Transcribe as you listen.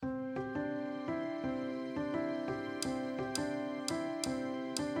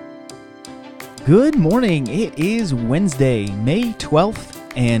Good morning. It is Wednesday, May 12th,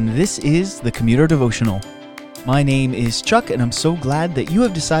 and this is the Commuter Devotional. My name is Chuck, and I'm so glad that you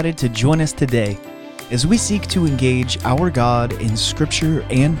have decided to join us today as we seek to engage our God in Scripture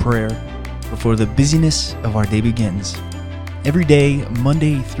and prayer before the busyness of our day begins. Every day,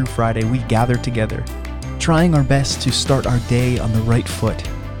 Monday through Friday, we gather together, trying our best to start our day on the right foot.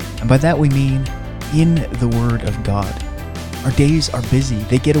 And by that we mean in the Word of God. Our days are busy.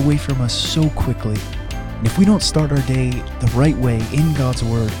 They get away from us so quickly. And if we don't start our day the right way in God's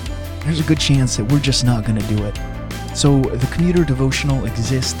Word, there's a good chance that we're just not going to do it. So the Commuter Devotional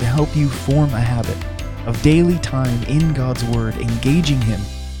exists to help you form a habit of daily time in God's Word, engaging Him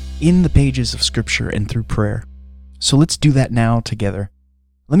in the pages of Scripture and through prayer. So let's do that now together.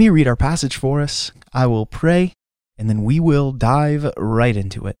 Let me read our passage for us. I will pray, and then we will dive right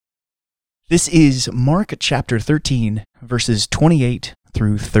into it. This is Mark chapter 13, verses 28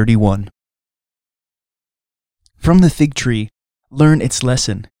 through 31. From the fig tree, learn its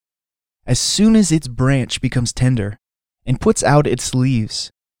lesson. As soon as its branch becomes tender and puts out its leaves,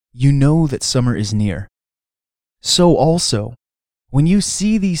 you know that summer is near. So also, when you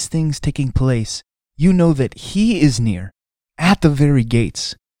see these things taking place, you know that He is near, at the very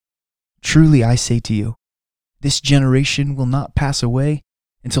gates. Truly I say to you, this generation will not pass away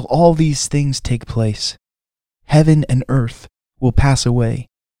until all these things take place. Heaven and earth will pass away,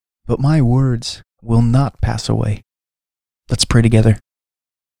 but my words will not pass away. Let's pray together.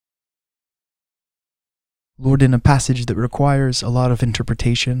 Lord, in a passage that requires a lot of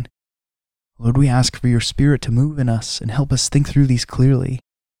interpretation, Lord, we ask for your Spirit to move in us and help us think through these clearly.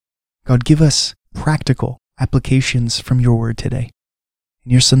 God, give us practical applications from your word today.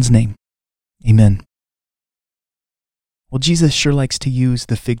 In your Son's name, amen. Well, Jesus sure likes to use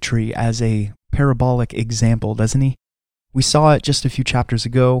the fig tree as a parabolic example, doesn't he? We saw it just a few chapters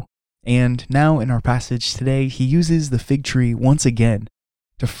ago, and now in our passage today, he uses the fig tree once again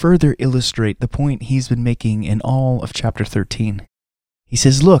to further illustrate the point he's been making in all of chapter 13. He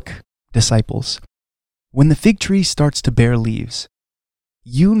says, "Look, disciples, when the fig tree starts to bear leaves,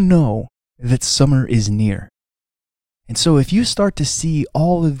 you know that summer is near." And so if you start to see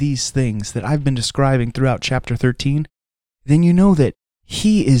all of these things that I've been describing throughout chapter 13, then you know that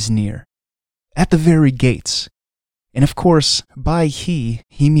He is near, at the very gates. And of course, by He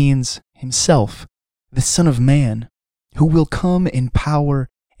means Himself, the Son of Man, who will come in power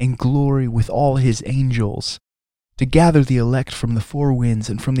and glory with all His angels to gather the elect from the four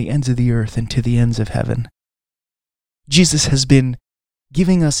winds and from the ends of the earth and to the ends of heaven. Jesus has been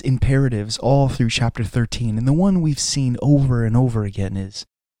giving us imperatives all through chapter 13, and the one we've seen over and over again is,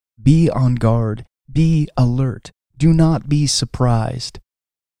 be on guard, be alert, do not be surprised.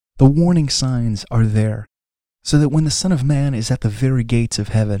 The warning signs are there, so that when the Son of Man is at the very gates of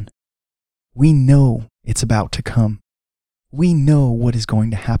heaven, we know it's about to come. We know what is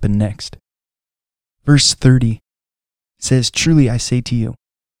going to happen next. Verse 30 says, "Truly I say to you,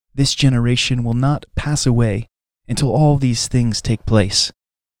 this generation will not pass away until all these things take place."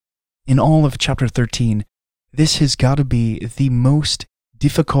 In all of chapter 13, this has got to be the most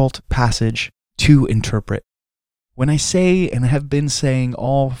difficult passage to interpret. When I say, and I have been saying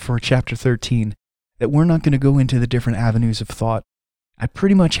all for chapter 13, that we're not going to go into the different avenues of thought, I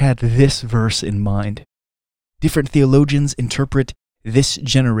pretty much had this verse in mind. Different theologians interpret this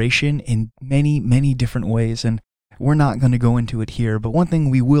generation in many, many different ways, and we're not going to go into it here, but one thing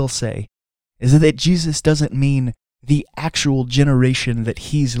we will say is that Jesus doesn't mean the actual generation that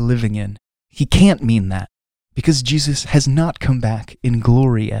He's living in. He can't mean that, because Jesus has not come back in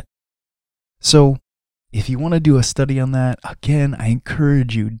glory yet. So, if you want to do a study on that, again, I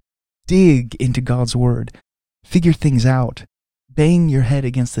encourage you, dig into God's Word. Figure things out. Bang your head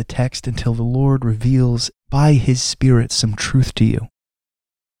against the text until the Lord reveals by His Spirit some truth to you.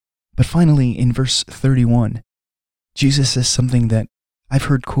 But finally, in verse 31, Jesus says something that I've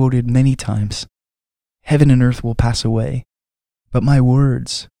heard quoted many times. Heaven and earth will pass away, but my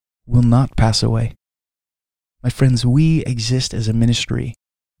words will not pass away. My friends, we exist as a ministry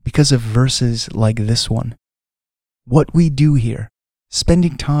because of verses like this one. What we do here,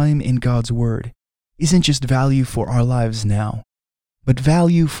 spending time in God's Word, isn't just value for our lives now, but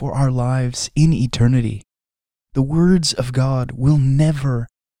value for our lives in eternity. The words of God will never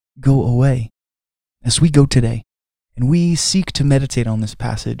go away. As we go today, and we seek to meditate on this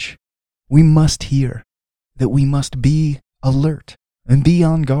passage, we must hear that we must be alert and be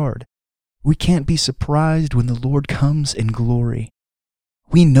on guard. We can't be surprised when the Lord comes in glory.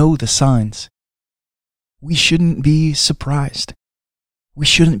 We know the signs. We shouldn't be surprised. We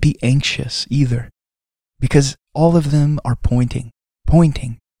shouldn't be anxious either, because all of them are pointing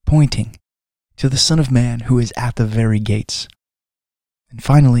to the Son of Man who is at the very gates. And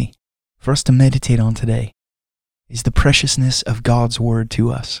finally, for us to meditate on today is the preciousness of God's word to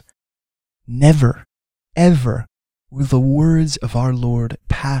us. Never, ever will the words of our Lord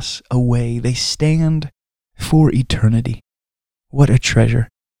pass away. They stand for eternity. What a treasure.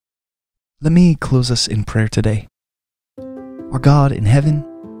 Let me close us in prayer today. Our God in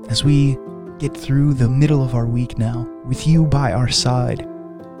heaven, as we get through the middle of our week now, with you by our side,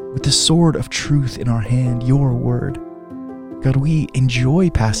 with the sword of truth in our hand, your word, God, we enjoy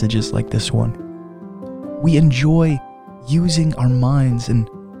passages like this one. We enjoy using our minds and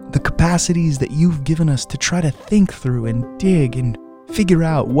the capacities that you've given us to try to think through and dig and figure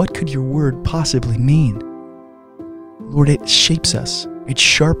out what could your word possibly mean. Lord, it shapes us, it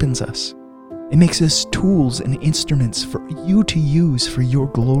sharpens us, it makes us tools and instruments for you to use for your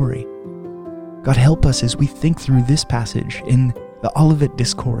glory. God, help us as we think through this passage in the Olivet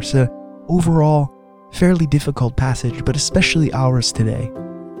Discourse, an overall fairly difficult passage, but especially ours today.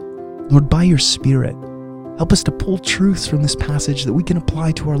 Lord, by your Spirit, help us to pull truths from this passage that we can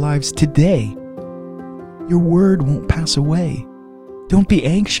apply to our lives today. Your word won't pass away. Don't be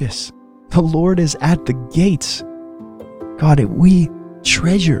anxious. The Lord is at the gates. God, we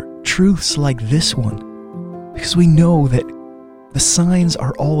treasure truths like this one because we know that the signs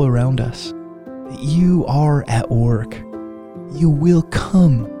are all around us, that you are at work. You will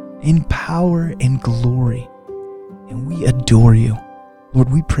come in power and glory, and we adore you.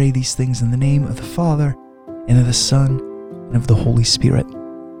 Lord, we pray these things in the name of the Father, and of the Son, and of the Holy Spirit.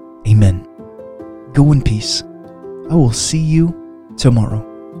 Amen. Go in peace. I will see you tomorrow.